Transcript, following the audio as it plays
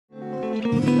Hey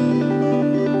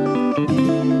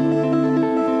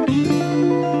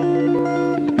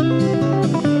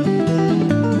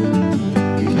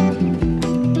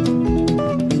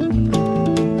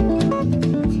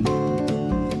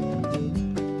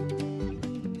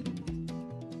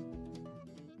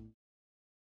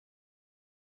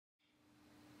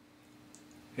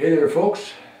there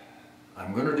folks,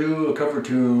 I'm going to do a cover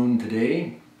tune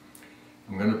today.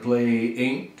 I'm going to play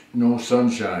Ain't No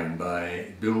Sunshine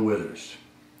by Bill Withers.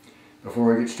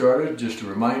 Before I get started, just a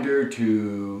reminder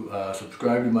to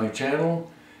subscribe to my channel.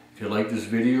 If you like this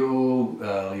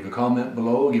video, leave a comment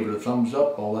below, give it a thumbs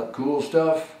up, all that cool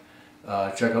stuff.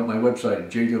 Check out my website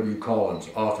at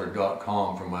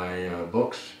jwcollinsauthor.com for my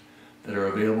books that are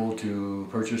available to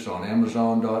purchase on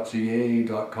amazon.ca,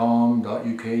 .com,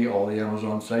 .uk, all the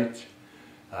Amazon sites.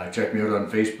 Check me out on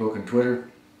Facebook and Twitter.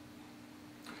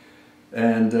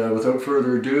 And without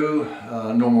further ado,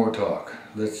 no more talk.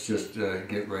 Let's just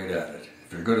get right at it.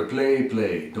 If you're going to play,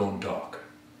 play, don't talk.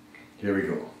 Here we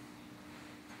go.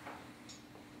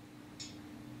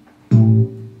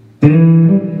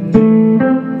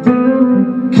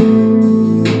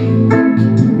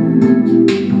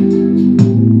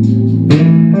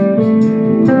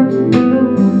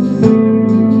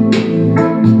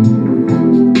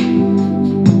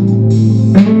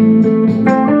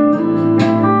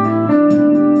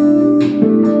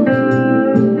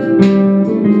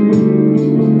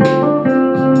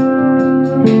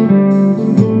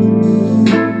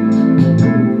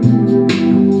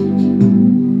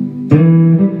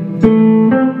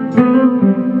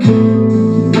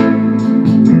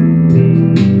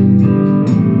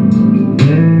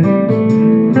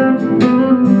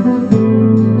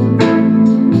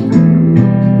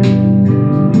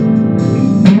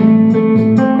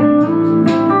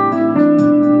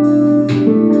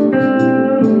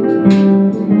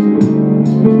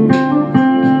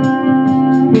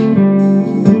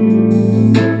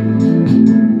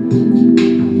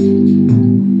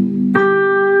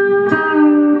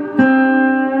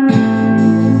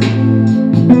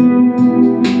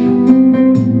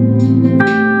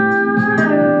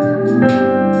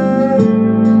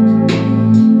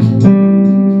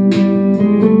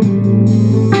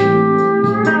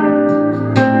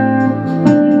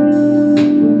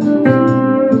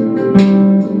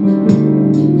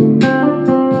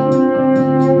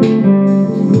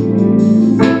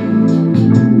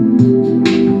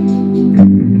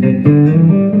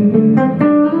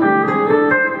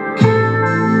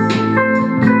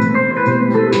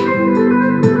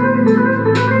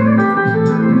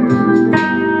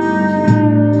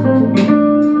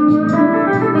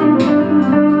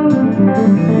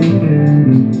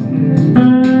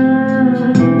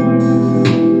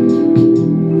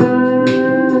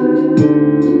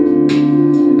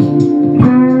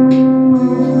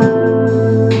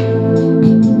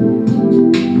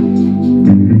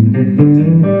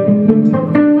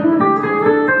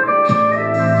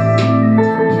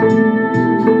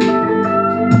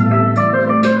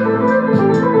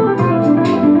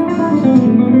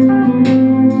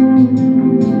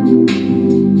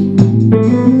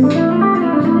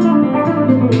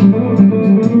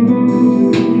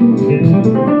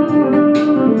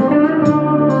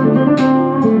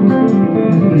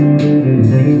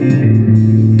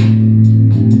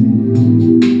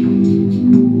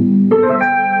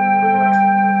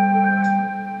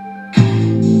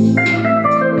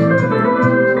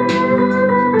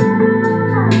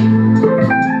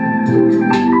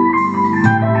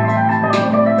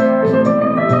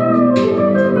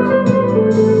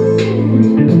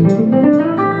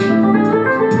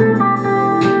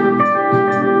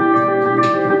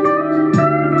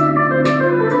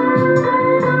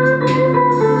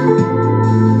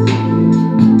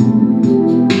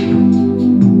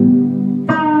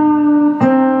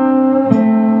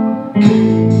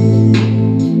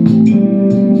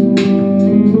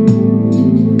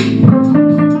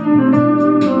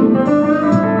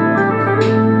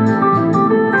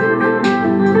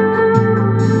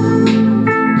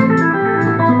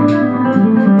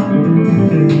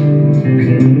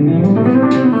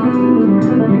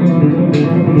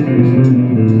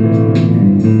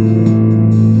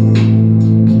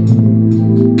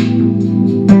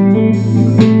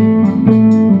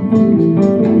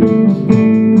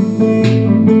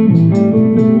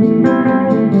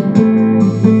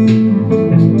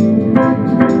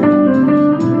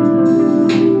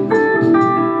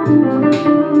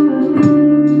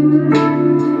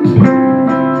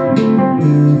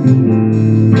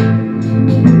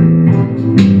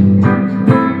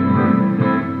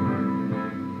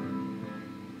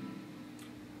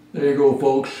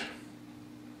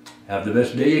 Have the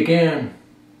best day you can.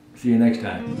 See you next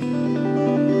time.